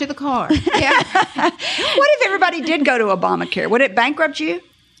out to the car. Yeah. What if everybody did go to Obamacare? Would it bankrupt you?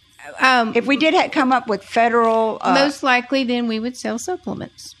 If we did come up with federal... most likely, then we would sell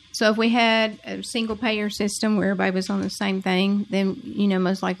supplements. So if we had a single payer system where everybody was on the same thing, then,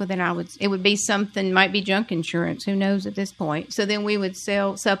 most likely then it would be something, might be junk insurance, who knows at this point. So then we would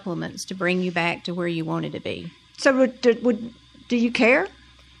sell supplements to bring you back to where you wanted to be. So do you care?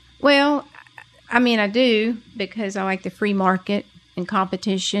 Well, I do, because I like the free market and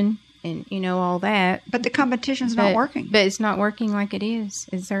competition. And, all that. But the competition's not working. But it's not working like it is.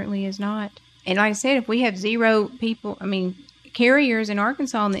 It certainly is not. And like I said, if we have 0 people, carriers in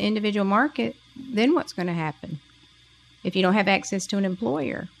Arkansas in the individual market, then what's going to happen? If you don't have access to an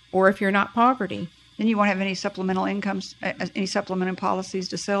employer, or if you're not poverty. Then you won't have any supplemental incomes, any supplemental policies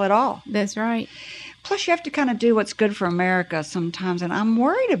to sell at all. That's right. Plus, you have to kind of do what's good for America sometimes, and I'm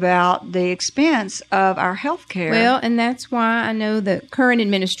worried about the expense of our health care. Well, and that's why I know the current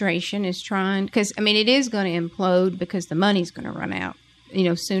administration is trying, because, it is going to implode because the money's going to run out,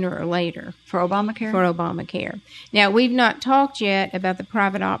 sooner or later. For Obamacare? For Obamacare. Now, we've not talked yet about the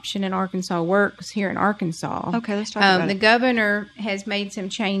private option in Arkansas Works here in Arkansas. Okay, let's talk about it. The governor has made some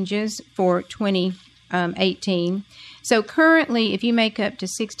changes for 2018. So currently, if you make up to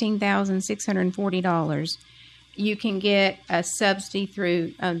 $16,640, you can get a subsidy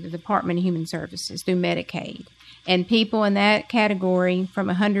through the Department of Human Services, through Medicaid. And people in that category, from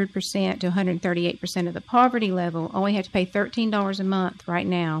 100% to 138% of the poverty level, only have to pay $13 a month right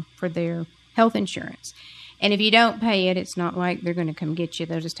now for their health insurance. And if you don't pay it, it's not like they're going to come get you.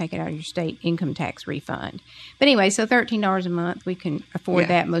 They'll just take it out of your state income tax refund. But anyway, so $13 a month, we can afford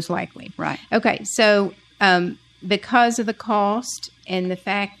that most likely. Right. Okay, so because of the cost and the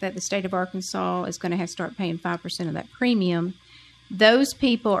fact that the state of Arkansas is going to have to start paying 5% of that premium, those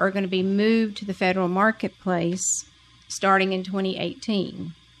people are going to be moved to the federal marketplace starting in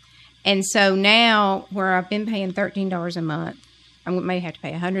 2018. And so now, where I've been paying $13 a month, I may have to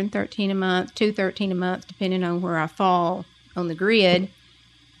pay $113 a month, $213 a month, depending on where I fall on the grid.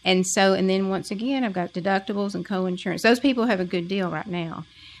 And then once again, I've got deductibles and co-insurance. Those people have a good deal right now.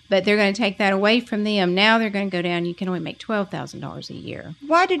 But they're going to take that away from them. Now they're going to go down. You can only make $12,000 a year.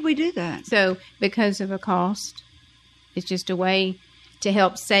 Why did we do that? So because of a cost, it's just a way to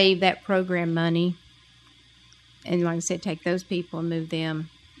help save that program money. And like I said, take those people and move them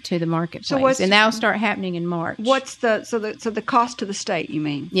to the marketplace. And that'll start happening in March. What's the cost to the state, you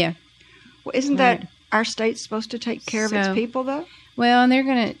mean? Yeah. Well, isn't that our state's supposed to take care of its people, though? Well, and they're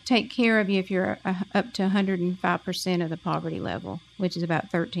going to take care of you if you're up to 105% of the poverty level, which is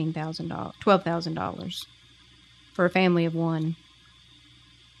about $12,000 for a family of one.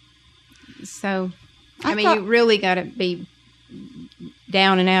 So, you really got to be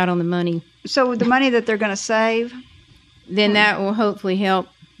down and out on the money. So the money that they're going to save? Then that will hopefully help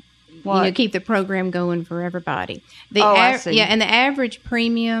keep the program going for everybody. I see. Yeah, and the average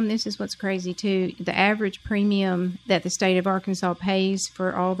premium, this is what's crazy too, the average premium that the state of Arkansas pays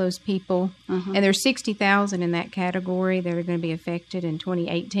for all those people, and there's 60,000 in that category that are going to be affected in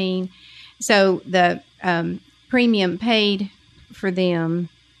 2018. So the premium paid for them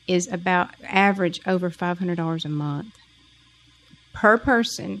is about average over $500 a month per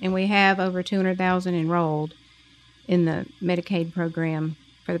person, and we have over 200,000 enrolled in the Medicaid program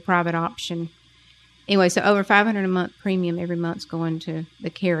for the private option. Anyway, so over $500 a month premium every month's going to the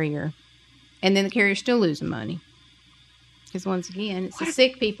carrier. And then the carrier's still losing money. Because once again, it's the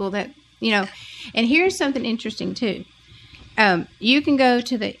sick people that, and here's something interesting too. You can go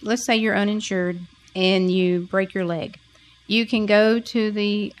to let's say you're uninsured and you break your leg. You can go to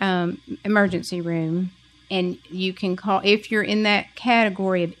the emergency room and you can call, if you're in that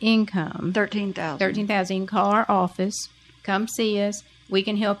category of income. 13,000. 13,000. You can call our office, come see us. We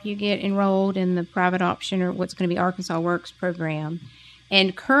can help you get enrolled in the private option or what's going to be Arkansas Works program.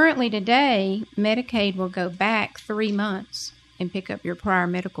 And currently today, Medicaid will go back 3 months and pick up your prior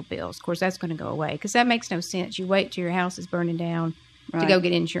medical bills. Of course, that's going to go away because that makes no sense. You wait till your house is burning down to go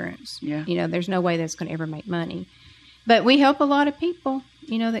get insurance. Yeah. There's no way that's going to ever make money. But we help a lot of people,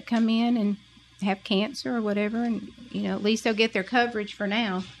 that come in and have cancer or whatever. And, at least they'll get their coverage for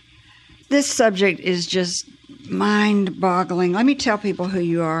now. This subject is just mind-boggling. Let me tell people who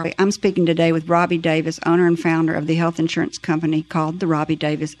you are. I'm speaking today with Robbi Davis, owner and founder of the health insurance company called the Robbi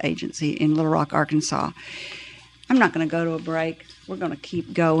Davis Agency in Little Rock, Arkansas. I'm not going to go to a break. We're going to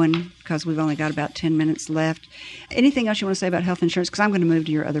keep going because we've only got about 10 minutes left. Anything else you want to say about health insurance? Because I'm going to move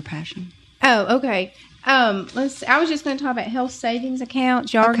to your other passion. Oh, okay. I was just going to talk about health savings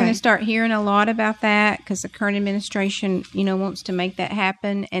accounts. Y'all are going to start hearing a lot about that because the current administration, wants to make that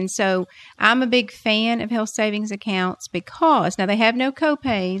happen. And so I'm a big fan of health savings accounts because now they have no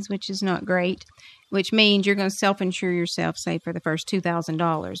copays, which is not great, which means you're going to self-insure yourself, say, for the first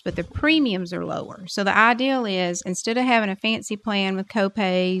 $2,000, but the premiums are lower. So the ideal is instead of having a fancy plan with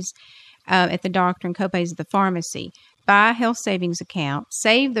copays at the doctor and copays at the pharmacy, buy a health savings account,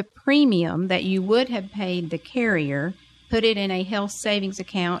 save the premium that you would have paid the carrier, put it in a health savings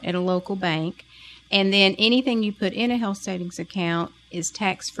account at a local bank, and then anything you put in a health savings account is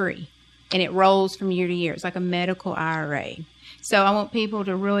tax-free, and it rolls from year to year. It's like a medical IRA. So I want people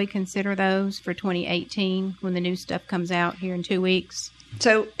to really consider those for 2018 when the new stuff comes out here in 2 weeks.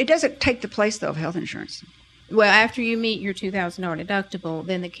 So it doesn't take the place, though, of health insurance. Well, after you meet your $2,000 deductible,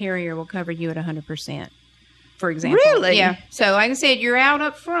 then the carrier will cover you at 100%. For example. Really? Yeah. So like I said, you're out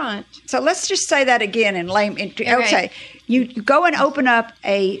up front. So let's just say that again in layman. Okay. You go and open up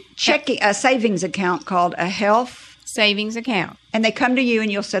a savings account called a health savings account. And they come to you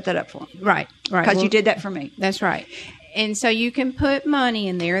and you'll set that up for them. Right. Because you did that for me. That's right. And so you can put money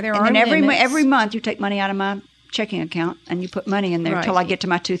in there. There are limits. Every month you take money out of my checking account and you put money in there until I get to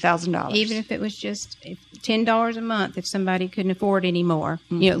my $2,000. Even if it was just $10 a month, if somebody couldn't afford any more.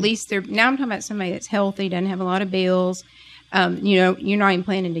 At least now I'm talking about somebody that's healthy, doesn't have a lot of bills. You're not even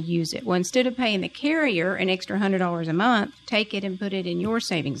planning to use it. Well, instead of paying the carrier an extra $100 a month, take it and put it in your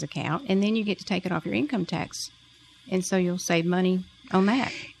savings account, and then you get to take it off your income tax. And so you'll save money on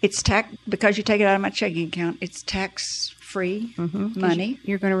that. It's because you take it out of my checking account, it's tax-free money.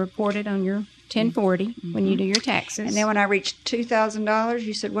 You're going to report it on your 1040 when you do your taxes. And then when I reach $2,000,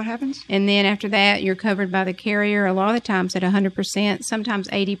 you said what happens? And then after that, you're covered by the carrier a lot of the times at 100%, sometimes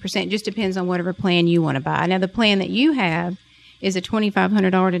 80%. Just depends on whatever plan you want to buy. Now, the plan that you have is a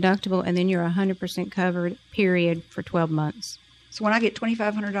 $2,500 deductible, and then you're 100% covered, period, for 12 months. So when I get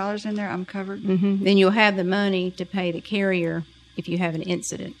 $2,500 in there, I'm covered? Then you'll have the money to pay the carrier if you have an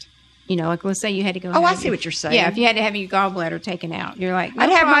incident. Like let's say you had to go. Oh, I see what you're saying. Yeah, if you had to have your gallbladder taken out, you're like, no I'd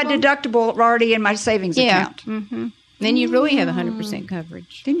have problem. my deductible already in my savings account. Then you really have 100%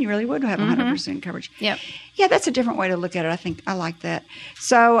 coverage. Then you really would have 100% coverage. Yep. Yeah, that's a different way to look at it. I think I like that.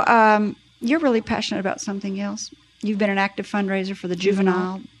 So you're really passionate about something else. You've been an active fundraiser for the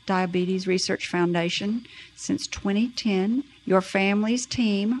juvenile Diabetes Research Foundation. Since 2010, your family's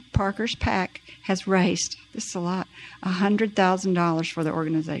team, Parker's PAC, has raised, this is a lot, $100,000 for the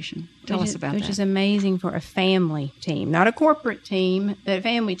organization. Tell us about that. Which is amazing for a family team, not a corporate team, but a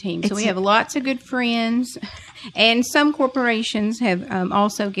family team. So we have lots of good friends, and some corporations have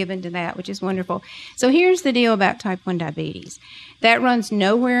also given to that, which is wonderful. So here's the deal about type 1 diabetes. That runs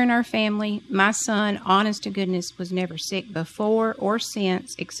nowhere in our family. My son, honest to goodness, was never sick before or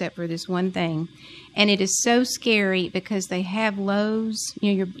since, except for this one thing. And it is so scary because they have lows.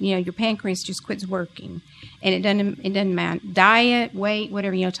 Your pancreas just quits working, and it doesn't matter diet, weight,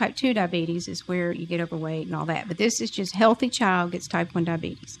 whatever. Type 2 diabetes is where you get overweight and all that. But this is just healthy child gets type 1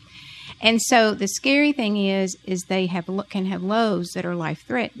 diabetes. And so the scary thing is they can have lows that are life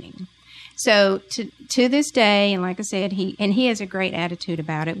threatening. So to this day, and like I said, he has a great attitude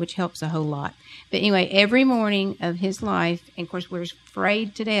about it, which helps a whole lot. But anyway, every morning of his life, and of course we're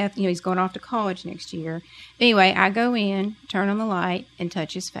afraid to death. He's going off to college next year. But anyway, I go in, turn on the light, and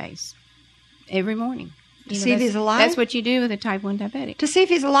touch his face every morning. To see if he's alive? That's what you do with a type 1 diabetic. To see if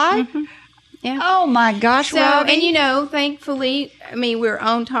he's alive? Mm-hmm. Yeah. Oh, my gosh, Robbi. And, thankfully, we're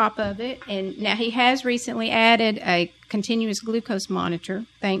on top of it. And now he has recently added a continuous glucose monitor,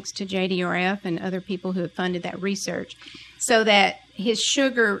 thanks to JDRF and other people who have funded that research, so that his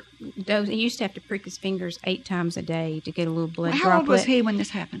sugar dose, he used to have to prick his fingers 8 times a day to get a little blood droplet. How old was he when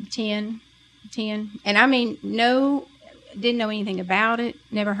this happened? 10. And didn't know anything about it,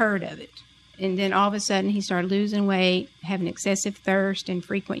 never heard of it. And then all of a sudden he started losing weight, having excessive thirst and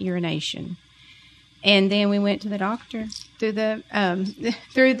frequent urination. And then we went to the doctor through the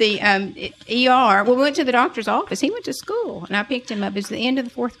ER. Well, we went to the doctor's office. He went to school, and I picked him up. It was the end of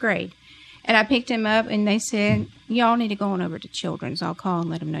the 4th grade. And I picked him up, and they said, y'all need to go on over to Children's. I'll call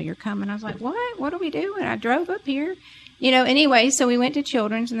and let them know you're coming. I was like, what? What are we doing? I drove up here. Anyway, so we went to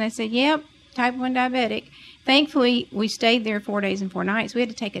Children's, and they said, yep, type 1 diabetic. Thankfully, we stayed there 4 days and 4 nights. We had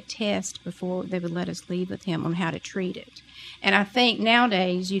to take a test before they would let us leave with him on how to treat it. And I think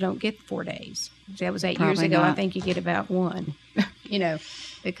nowadays you don't get 4 days. That was 8 years ago. Not. I think you get about 1,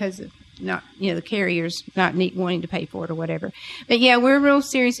 because of not, the carriers not wanting to pay for it or whatever. But yeah, we're real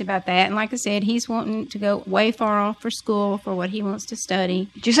serious about that. And like I said, he's wanting to go way far off for school for what he wants to study.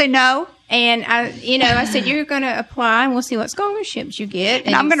 Did you say no? And I said, you're going to apply and we'll see what scholarships you get.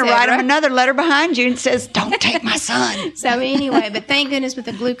 And I'm going to write him another letter behind you and says, don't take my son. So anyway, but thank goodness with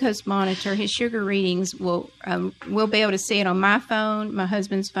the glucose monitor, his sugar readings we'll be able to see it on my phone, my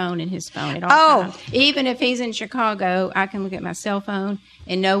husband's phone, and his phone at all times. Even if he's in Chicago, I can look at my cell phone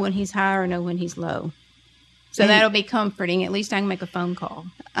and know when he's high or know when he's low. So that'll be comforting. At least I can make a phone call.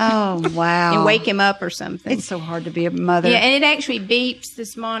 Oh, wow. And wake him up or something. It's so hard to be a mother. Yeah, and it actually beeps,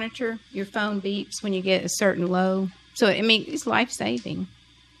 this monitor. Your phone beeps when you get a certain low. So, it's life-saving.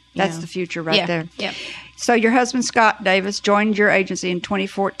 That's the future there. Yeah. So your husband, Scott Davis, joined your agency in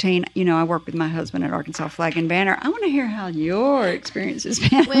 2014. I work with my husband at Arkansas Flag and Banner. I want to hear how your experience has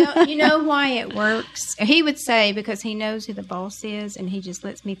been. Well, you know why it works? He would say because he knows who the boss is and he just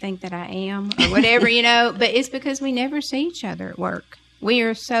lets me think that I am or whatever, But it's because we never see each other at work. We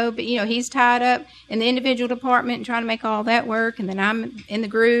are so, he's tied up in the individual department and trying to make all that work. And then I'm in the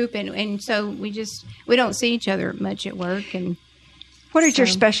group. And so we don't see each other much at work. And what is your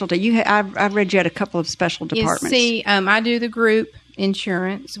specialty? I've read you had a couple of special departments. You see, I do the group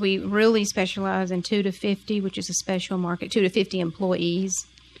insurance. We really specialize in 2 to 50, which is a special market, 2 to 50 employees.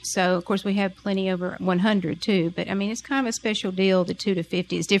 So, of course, we have plenty over 100, too. But, it's kind of a special deal, the 2 to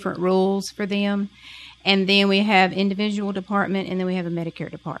 50. It's different rules for them. And then we have individual department, and then we have a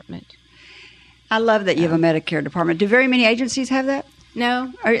Medicare department. I love that you have a Medicare department. Do very many agencies have that?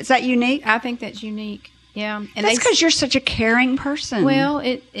 No. Or is that unique? I think that's unique. Yeah, and that's because you're such a caring person. Well,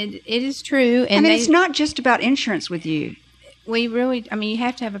 it is true. And it's not just about insurance with you. We really, you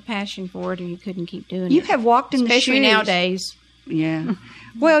have to have a passion for it, or you couldn't keep doing it. You have walked in the shoes, especially nowadays. Yeah.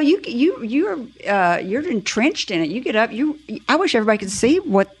 Well, you're entrenched in it. You get up. I wish everybody could see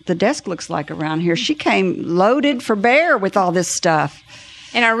what the desk looks like around here. She came loaded for bear with all this stuff.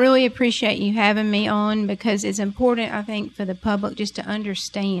 And I really appreciate you having me on because it's important, I think, for the public just to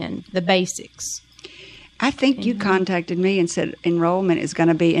understand the basics. I think you contacted me and said enrollment is going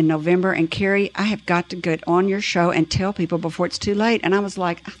to be in November. And Kerry, I have got to get on your show and tell people before it's too late. And I was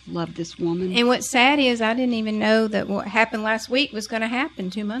like, I love this woman. And what's sad is I didn't even know that what happened last week was going to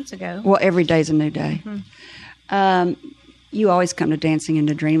happen 2 months ago. Well, every day's a new day. Mm-hmm. You always come to Dancing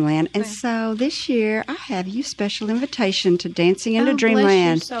into Dreamland. And so this year, I have you special invitation to Dancing into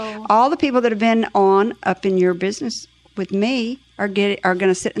Dreamland. Bless your soul. All the people that have been on up in your business with me are going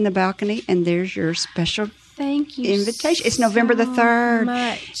to sit in the balcony, and there's your special thank you. Invitation. It's November the 3rd.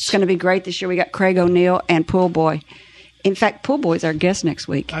 Much. It's going to be great this year. We got Craig O'Neill and Pool Boy. In fact, Pool Boy's our guest next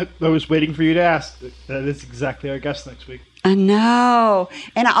week. I was waiting for you to ask. That is exactly our guest next week. I know.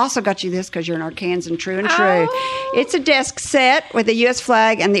 And I also got you this because you're an Arkansan true and true. Oh. It's a desk set with the U.S.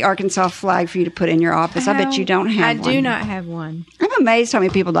 flag and the Arkansas flag for you to put in your office. I bet you don't have one. I do not have one. I'm amazed how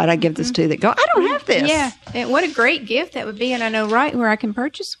many people that I give this to that go, I don't have this. Yeah. What a great gift that would be. And I know right where I can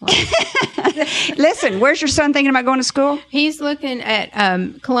purchase one. Listen, where's your son thinking about going to school? He's looking at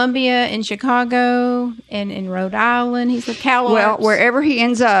Columbia in Chicago and in Rhode Island. He's at Cal Well, Arts. wherever he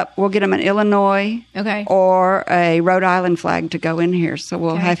ends up, we'll get him an Illinois Okay. or a Rhode Island flag to go in here. So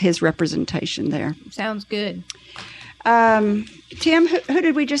we'll Okay. have his representation there. Sounds good. Tim, who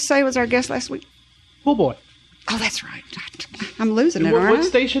did we just say was our guest last week? Pool Boy. Oh, that's right. I'm losing it, What, aren't what I?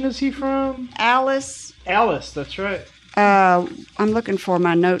 station is he from? Alice. Alice, that's right. I'm looking for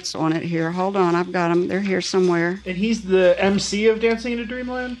my notes on it here. Hold on. I've got them. They're here somewhere. And he's the MC of Dancing into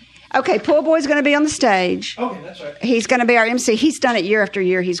Dreamland? Okay, Pool Boy's going to be on the stage. Okay, that's right. He's going to be our MC. He's done it year after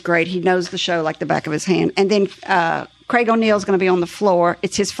year. He's great. He knows the show like the back of his hand. And then Craig O'Neill's going to be on the floor.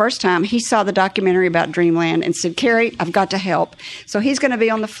 It's his first time. He saw the documentary about Dreamland and said, Kerry, I've got to help. So he's going to be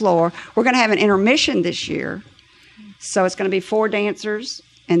on the floor. We're going to have an intermission this year. So it's going to be 4 dancers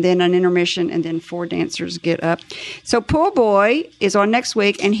and then an intermission and then 4 dancers get up. So Pool Boy is on next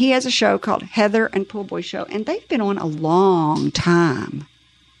week, and he has a show called Heather and Pool Boy Show. And they've been on a long time.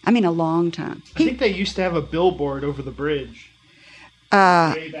 I mean, a long time. I think they used to have a billboard over the bridge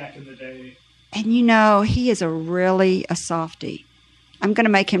way back in the day. And you know, he is a softie. I'm going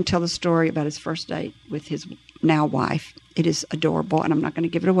to make him tell the story about his first date with his now wife. It is adorable, and I'm not going to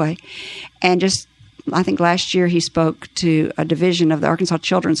give it away. And I think last year he spoke to a division of the Arkansas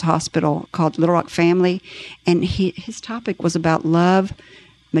Children's Hospital called Little Rock Family, and his topic was about love,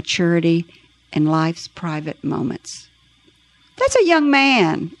 maturity, and life's private moments. That's a young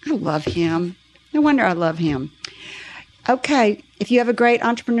man. I love him. No wonder I love him. Okay, if you have a great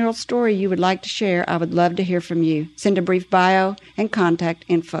entrepreneurial story you would like to share, I would love to hear from you. Send a brief bio and contact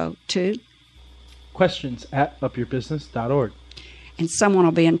info to, questions@upyourbusiness.org. and someone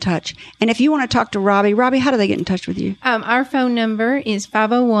will be in touch. And if you want to talk to Robbi, how do they get in touch with you? Our phone number is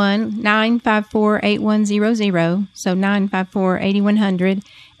 501-954-8100, so 954-8100.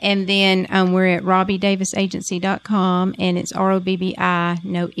 And then we're at RobbiDavisAgency.com, and it's ROBBI,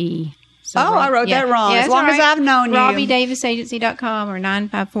 no E. So I wrote that wrong. Yeah, as long as I've known you. RobbiDavisAgency.com or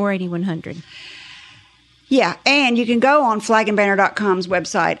 954-8100. Yeah, and you can go on flagandbanner.com's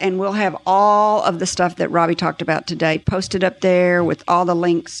website, and we'll have all of the stuff that Robbi talked about today posted up there with all the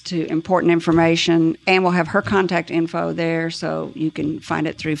links to important information, and we'll have her contact info there, so you can find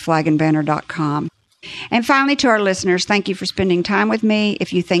it through flagandbanner.com. And finally, to our listeners, thank you for spending time with me.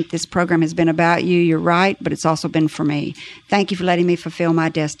 If you think this program has been about you, you're right, but it's also been for me. Thank you for letting me fulfill my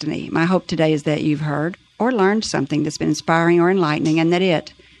destiny. My hope today is that you've heard or learned something that's been inspiring or enlightening, and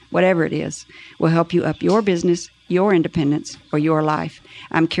that whatever it is, will help you up your business, your independence, or your life.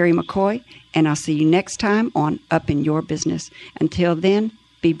 I'm Kerry McCoy, and I'll see you next time on Up in Your Business. Until then,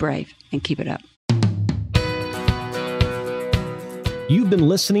 be brave and keep it up. You've been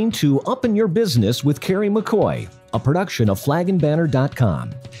listening to Up in Your Business with Kerry McCoy, a production of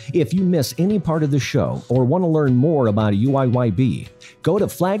flagandbanner.com. If you miss any part of the show or want to learn more about UIYB, go to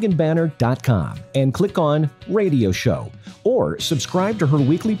flagandbanner.com and click on Radio Show, or subscribe to her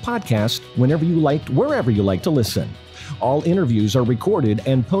weekly podcast wherever you like to listen. All interviews are recorded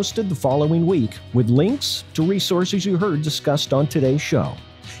and posted the following week with links to resources you heard discussed on today's show.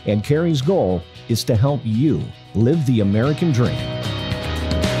 And Kerry's goal is to help you live the American dream.